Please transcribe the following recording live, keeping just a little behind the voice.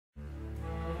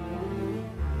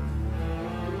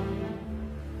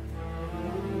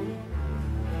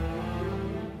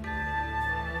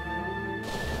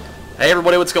Hey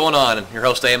everybody, what's going on? Your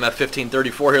host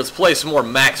AMF1534 here. Let's play some more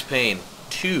Max Payne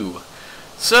 2.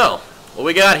 So, what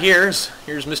we got here's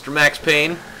Mr. Max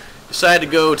Payne. Decided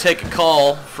to go take a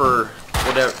call for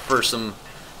some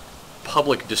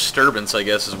public disturbance, I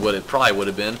guess is what it probably would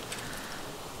have been,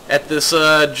 at this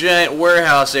giant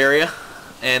warehouse area,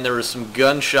 and there was some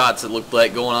gunshots that looked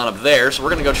like going on up there. So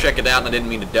we're gonna go check it out. And I didn't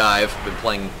mean to dive.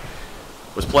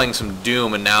 Was playing some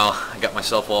Doom, and now I got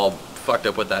myself all fucked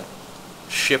up with that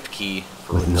shift key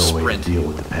for with no sprint. way to deal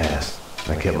with the past,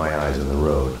 I kept my eyes on the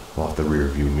road, off the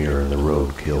rearview mirror and the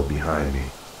roadkill behind me.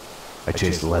 I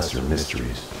chased lesser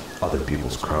mysteries, other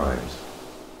people's crimes.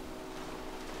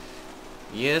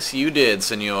 Yes, you did,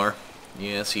 senor.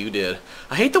 Yes, you did.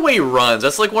 I hate the way he runs.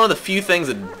 That's like one of the few things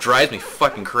that drives me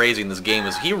fucking crazy in this game,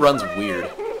 is he runs weird.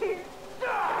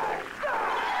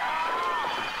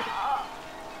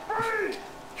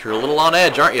 You're a little on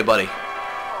edge, aren't you, buddy?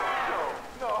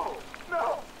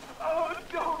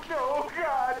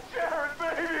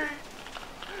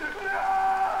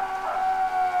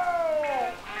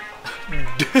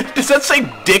 Does that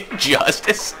say Dick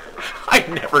Justice? I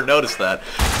never noticed that.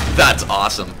 That's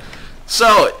awesome.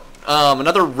 So,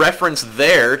 another reference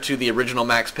there to the original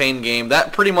Max Payne game.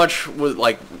 That pretty much was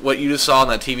like what you just saw on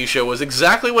that TV show was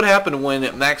exactly what happened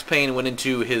when Max Payne went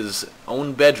into his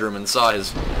own bedroom and saw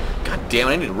his... God damn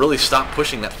it, I need to really stop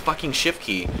pushing that fucking shift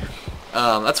key.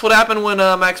 That's what happened when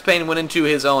Max Payne went into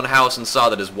his own house and saw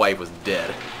that his wife was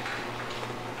dead.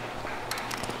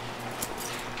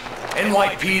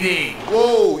 NYPD!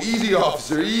 Whoa, easy,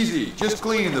 officer, easy. Just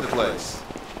cleaning the place.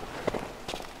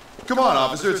 Come on,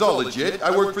 officer, it's all legit.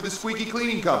 I work for the Squeaky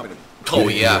Cleaning Company. Oh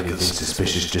yeah, Anything because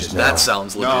suspicious just now? that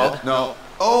sounds legit. No.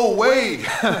 Oh, wait.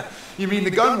 You mean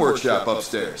the gun workshop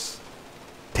upstairs?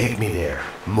 Take me there.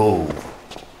 Move.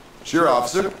 Sure,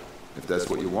 officer, if that's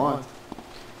what you want.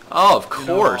 Oh, of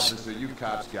course. Officer, you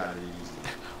cops got it easy.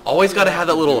 Always got to have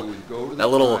that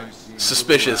little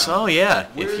suspicious. Oh yeah,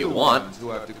 if you want. We're the ones who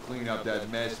have to clean up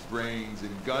that mess, brains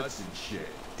and guts and shit.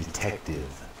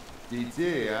 Detective.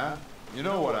 DT, huh? You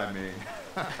know what I mean.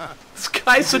 This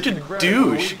guy's such a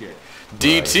douche.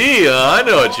 DT, I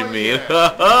know what you mean.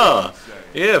 Haha.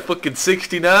 Yeah, fucking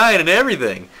 69 and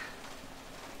everything.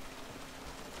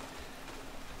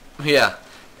 Yeah.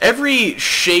 Every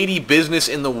shady business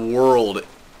in the world,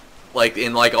 like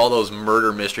in all those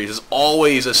murder mysteries, is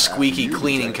always a Squeaky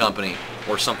Cleaning Company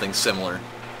or something similar.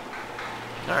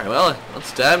 Alright, well,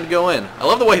 it's time to go in. I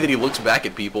love the way that he looks back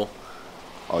at people.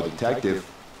 Oh, detective,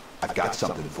 I've got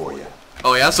something for you.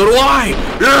 Oh yeah, so do I!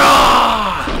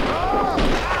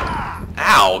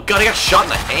 Ow, God, I got shot in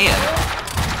the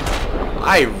hand.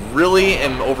 I really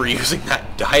am overusing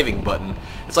that diving button.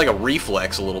 It's like a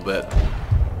reflex a little bit.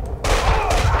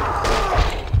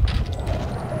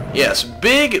 Yes,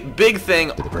 big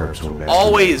thing.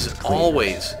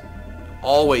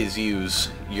 Always use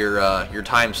your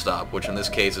time stop, which in this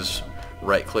case is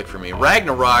right click for me.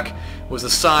 Ragnarok was a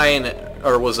sign,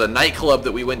 or was a nightclub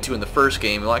that we went to in the first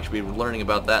game. We'll actually be learning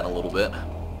about that in a little bit.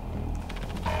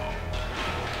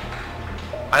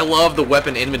 I love the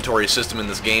weapon inventory system in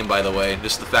this game, by the way.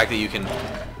 Just the fact that you can,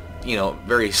 you know,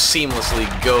 very seamlessly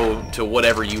go to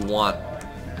whatever you want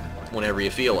whenever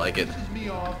you feel like it. Pisses me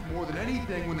off more than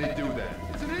anything when they do that.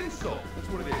 It's an insult. That's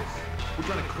what it is. We're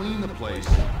trying to clean the place.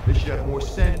 They should have more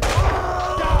sense.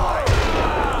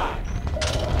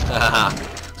 Haha.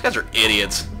 These guys are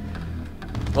idiots.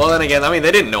 Well, then again, I mean,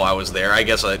 they didn't know I was there. I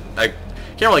guess I can't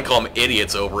really call them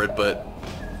idiots over it, but,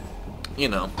 you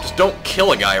know, just don't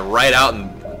kill a guy right out in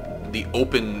the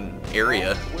open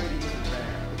area. The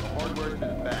hardware's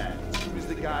been bad. As soon as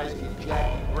the guys get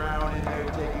Jackie Brown in there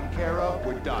taken care of,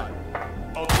 we're done.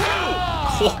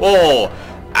 Oh,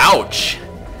 ouch.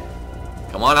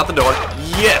 Come on, out the door.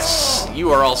 Yes, you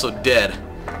are also dead.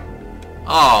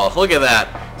 Oh, look at that.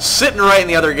 Sitting right on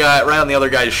the other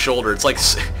guy's shoulder. It's like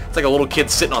a little kid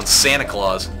sitting on Santa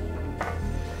Claus.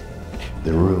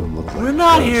 The room looked like We're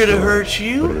not a here to store, hurt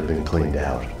you. but it had been cleaned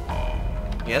out.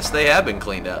 Yes, they have been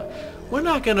cleaned out. We're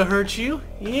not gonna hurt you.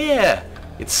 Yeah,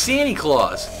 it's Santa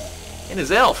Claus and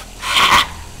his elf.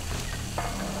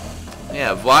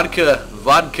 Yeah, vodka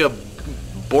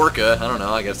Borka. I don't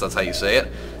know. I guess that's how you say it.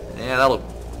 Yeah, that'll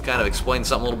kind of explain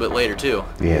something a little bit later too.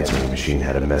 The answering machine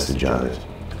had a message on it.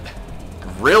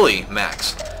 Really,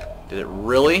 Max? Did it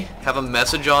really have a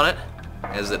message on it,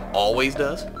 as it always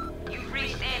does? You've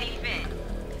reached Annie Finn.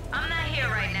 I'm not here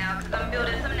right now because I'm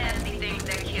building some nasty things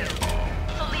that kill.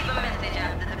 So leave a message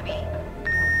after the beep.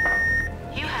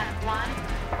 You have one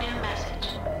new message.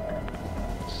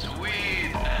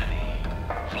 Sweet Annie,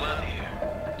 Flood here.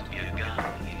 Your gun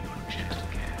in your chest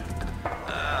care.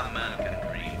 Ah, man can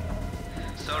dream.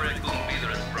 Sorry I couldn't be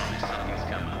there as promised.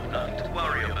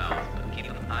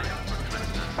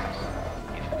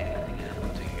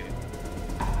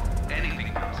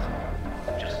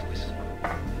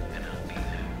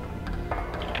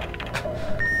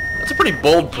 pretty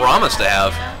bold promise to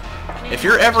have. If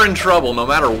you're ever in trouble, no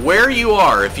matter where you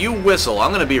are, if you whistle, I'm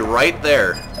going to be right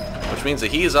there. Which means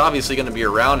that he is obviously going to be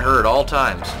around her at all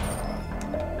times.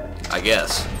 I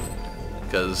guess.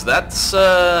 Because that's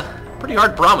a pretty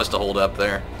hard promise to hold up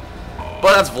there.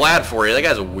 But that's Vlad for you. That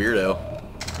guy's a weirdo.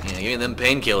 Yeah, give me them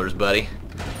painkillers, buddy.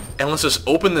 And let's just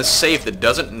open this safe that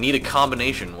doesn't need a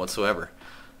combination whatsoever.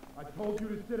 I told you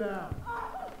to sit down.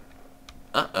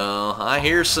 Uh-oh. I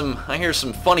hear some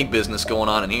funny business going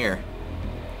on in here.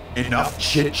 Enough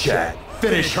chit-chat.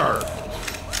 Finish her.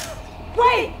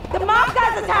 Wait! The mob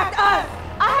guys attacked us!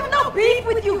 I have no beef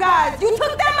with you guys! You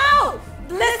took them out!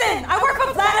 Listen, I work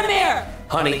for Vladimir!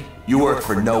 Honey, you work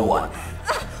for no one.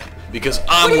 Because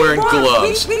I'm wearing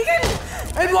gloves. We can...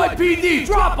 NYPD,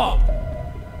 drop him!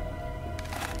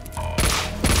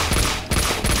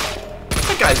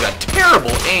 That guy's got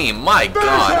terrible aim, my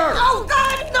god. Oh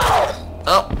god, no!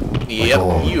 Oh, yep, Like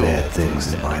all the you. bad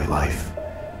things in my life,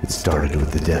 it started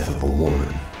with the death of a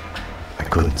woman. I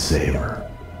couldn't save her.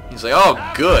 He's like,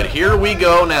 oh good, here we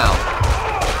go now.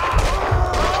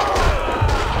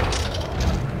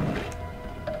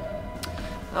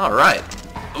 Alright.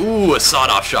 Ooh, a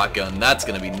sawed-off shotgun. That's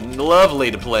gonna be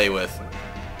lovely to play with.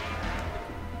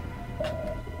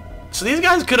 So these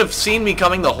guys could have seen me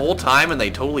coming the whole time and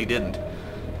they totally didn't.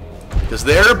 Because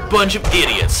they're a bunch of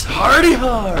idiots. Hardy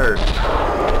hard!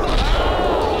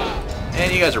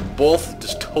 And you guys are both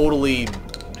just totally...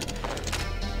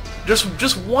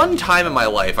 Just one time in my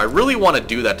life, I really want to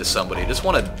do that to somebody. I just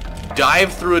want to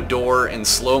dive through a door in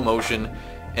slow motion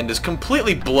and just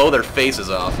completely blow their faces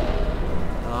off.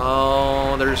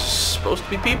 Oh, there's supposed to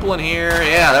be people in here.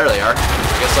 Yeah, there they are.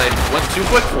 I guess I went too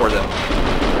quick for them.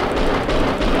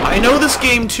 I know this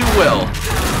game too well.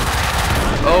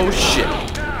 Oh, shit.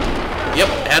 Yep,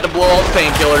 had to blow all the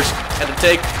painkillers. Had to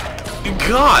take...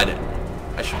 God!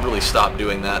 I should really stop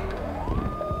doing that.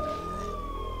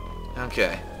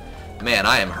 Okay. Man,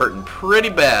 I am hurting pretty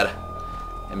bad.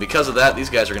 And because of that, these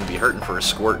guys are going to be hurting for a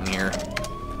squirtin' here.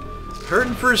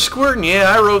 Hurting for a squirtin',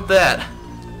 yeah, I wrote that.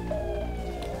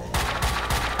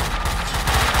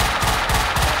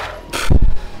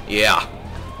 Yeah.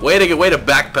 Way to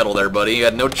backpedal there, buddy. You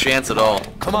had no chance at all.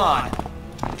 Come on.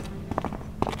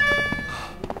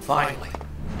 Finally.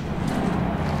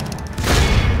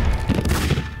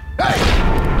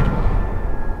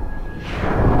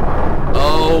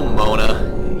 Oh,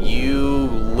 Mona. You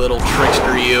little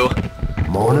trickster, you.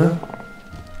 Mona?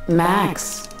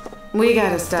 Max, we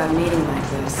gotta stop meeting like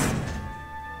this.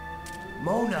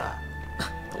 Mona.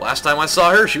 The last time I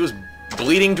saw her, she was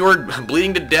bleeding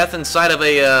to death inside of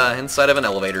an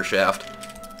elevator shaft.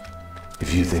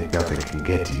 If you think nothing can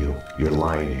get to you, you're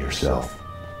lying to yourself.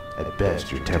 At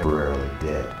best, you're temporarily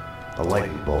dead. A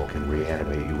lightning bolt can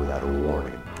reanimate you without a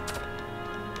warning.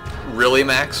 Really,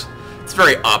 Max? It's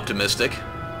very optimistic.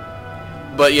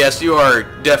 But yes, you are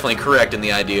definitely correct in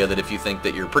the idea that if you think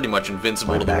that you're pretty much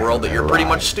invincible to the world, that you're pretty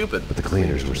much stupid. But the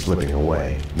cleaners were slipping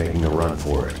away, making a run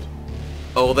for it.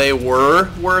 Oh, they were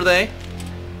they?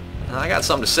 I got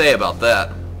something to say about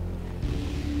that.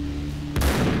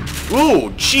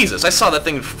 Ooh, Jesus, I saw that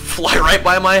thing fly right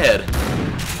by my head.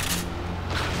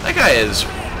 That guy is...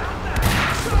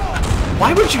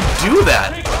 Why would you do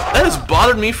that? That has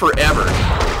bothered me forever.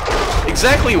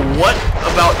 Exactly what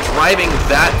about driving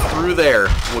that through there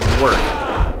would work?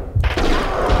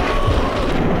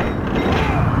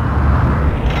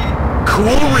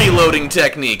 Cool reloading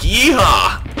technique,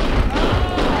 yeehaw!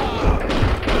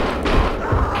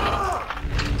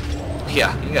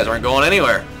 Yeah, you guys aren't going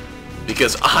anywhere.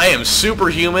 Because I am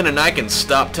superhuman and I can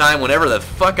stop time whenever the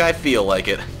fuck I feel like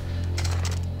it.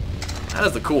 That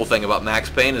is the cool thing about Max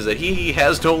Payne, is that he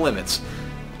has no limits.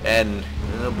 And,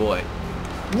 oh boy.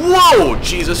 Whoa,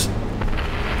 Jesus!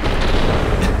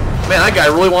 Man, that guy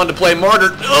really wanted to play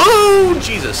Martyr. Oh,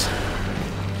 Jesus!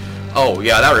 Oh,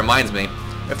 yeah, that reminds me.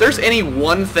 If there's any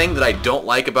one thing that I don't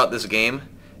like about this game,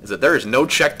 is that there is no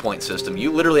checkpoint system.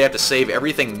 You literally have to save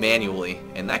everything manually,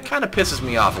 and that kind of pisses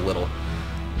me off a little.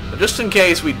 But just in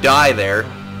case we die there,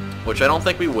 which I don't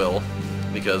think we will,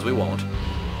 because we won't.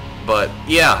 But,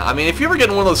 yeah, I mean, if you ever get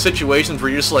in one of those situations where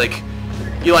you're just like,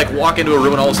 you like walk into a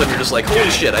room and all of a sudden you're just like,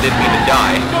 holy shit, I didn't mean to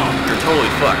die. You're totally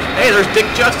fucked. Hey, there's Dick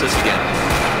Justice again.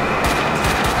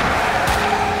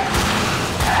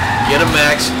 Get him,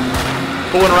 Max.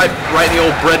 Put one right in the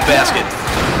old bread basket.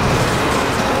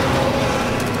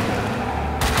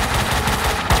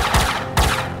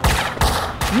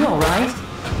 You alright?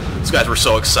 These guys were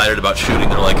so excited about shooting,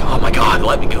 they're like, oh my god,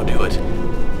 let me go do it.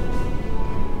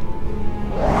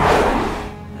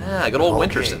 Ah, good old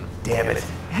Winterson. Damn it.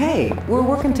 Hey, we're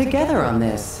working together on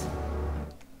this.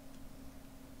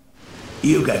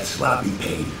 You got sloppy,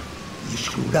 Payne. You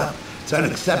screwed up. It's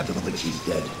unacceptable that she's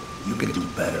dead. You can do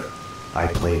better. I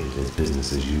played it as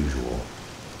business as usual.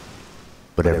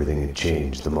 But everything had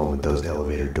changed the moment those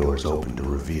elevator doors opened to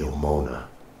reveal Mona.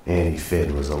 Annie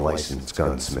Finn was a licensed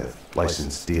gunsmith,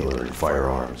 licensed dealer in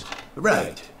firearms.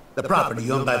 Right. The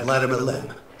property owned by Vladimir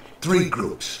Lem. 3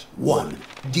 groups. 1,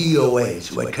 DOAs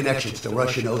who had connections to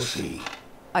Russian OC.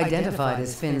 Identified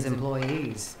as Finn's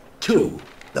employees. 2,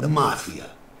 the Mafia.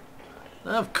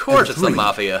 Of course And it's the 3,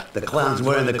 Mafia. the clowns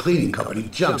wearing the cleaning company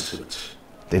jumpsuits.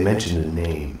 They mentioned a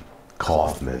name,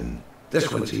 Kaufman.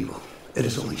 This one's evil. It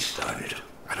has only started.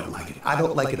 I don't like it. I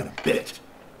don't like it a bit.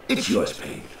 It's yours,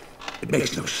 Payne. It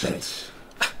makes no sense.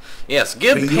 Yes,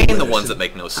 give For you, Payne the Winterson, ones that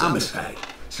make no sense. Homicide.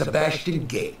 Sebastian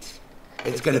Gates.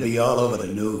 It's gonna be all over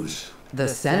the news. The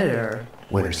senator.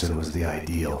 Winterson was the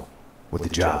ideal. What the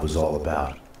job was all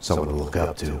about. Someone to look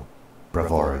up to.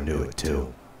 Bravara knew it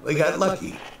too. We got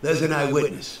lucky. There's an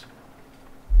eyewitness.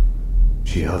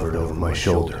 She hovered over my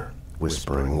shoulder,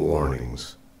 whispering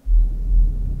warnings.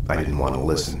 I didn't want to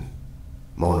listen.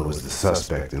 Mona was the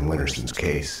suspect in Winterson's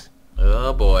case.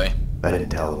 Oh boy. I didn't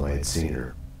tell him I had seen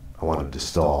her. I wanted to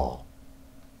stall.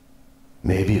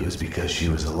 Maybe it was because she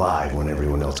was alive when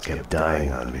everyone else kept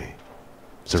dying on me.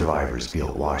 Survivor's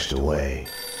guilt washed away.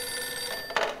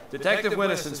 Detective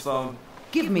Winterson's phone.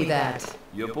 Give me that.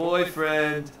 Your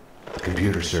boyfriend. The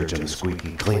computer search on the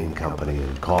Squeaky Cleaning Company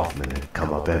and Kaufman had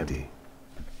come up empty.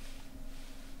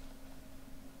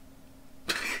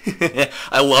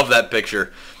 I love that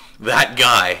picture. That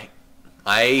guy.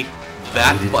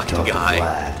 That fucking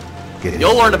guy.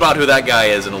 You'll learn about who that guy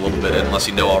is in a little bit, unless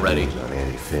you know already. On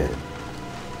Annie Finn.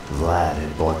 Vlad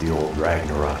had bought the old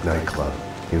Ragnarok nightclub.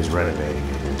 He was renovating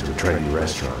it into a trendy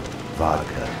restaurant,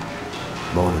 Vodka.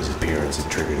 Mona's appearance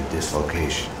had triggered a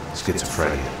dislocation,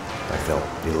 schizophrenia. I felt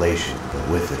elation, but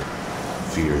with it,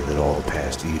 fear that all the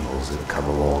past evils had come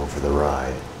along for the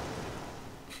ride.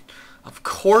 Of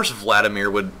course Vladimir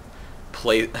would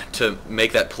play to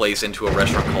make that place into a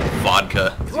restaurant called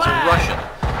Vodka. He's a Russian.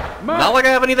 Not like I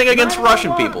have anything against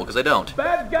Russian people, because I don't.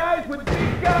 Bad guys with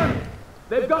big guns.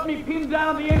 They've got me pinned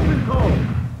down the entrance hole.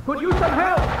 Could use some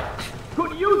help.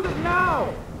 Could use it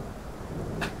now.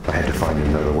 I had to find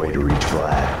another way to reach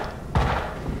Vlad.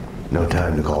 No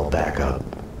time to call backup.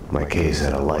 My case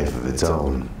had a life of its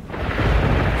own.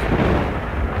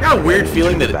 I got a weird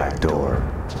feeling that back door.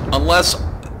 Unless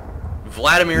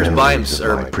Vladimir's by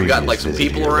himself, or we got like some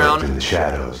people around. In the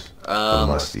shadows. A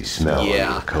musty smell.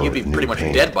 Yeah, he'd be pretty much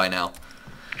dead by now.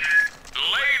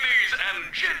 Ladies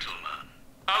and gentlemen,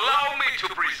 allow me to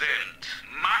present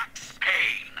Max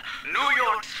Payne, New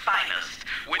York's finest,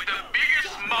 with the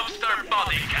biggest mobster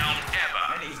body count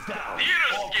ever. And he's down.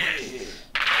 Here's guest.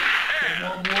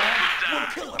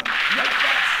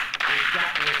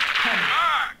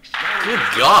 Good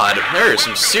God, there is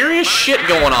some serious shit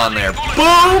going on there.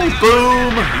 Boom,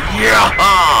 boom,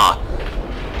 yeah!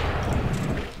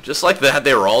 Just like that,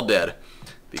 they were all dead.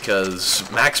 Because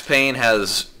Max Payne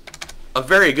has a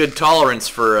very good tolerance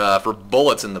for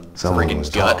bullets in the Someone was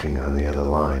friggin' gut. talking on the other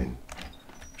line.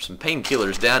 There's some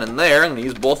painkillers down in there. I'm gonna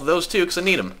use both of those too, because I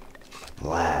need them.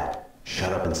 Vlad,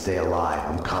 shut up and stay alive.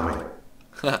 I'm coming.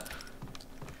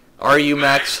 Are you,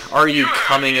 Max? Are you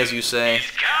coming, as you say?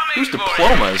 Whose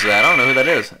diploma is that? I don't know who that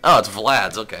is. Oh, it's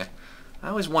Vlad's. Okay. I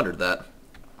always wondered that.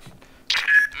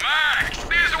 Max,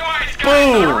 these white guys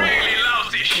Boom! are really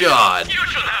lousy shit. God. You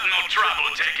should have no trouble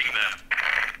taking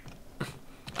them.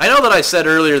 I know that I said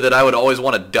earlier that I would always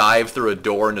want to dive through a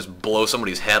door and just blow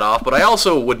somebody's head off, but I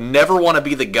also would never want to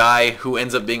be the guy who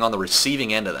ends up being on the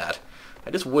receiving end of that. I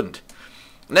just wouldn't.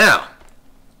 Now,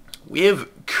 we have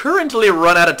currently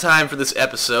run out of time for this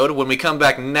episode. When we come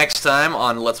back next time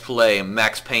on Let's Play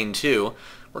Max Payne 2,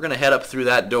 we're going to head up through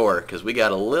that door, because we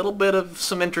got a little bit of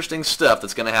some interesting stuff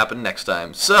that's going to happen next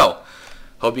time. So,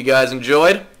 hope you guys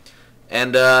enjoyed,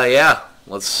 and yeah,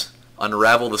 let's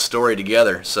unravel the story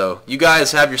together. So, you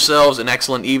guys have yourselves an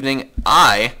excellent evening.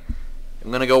 I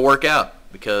am going to go work out,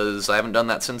 because I haven't done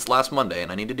that since last Monday,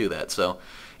 and I need to do that. So,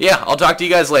 yeah, I'll talk to you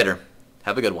guys later.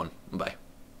 Have a good one. Bye.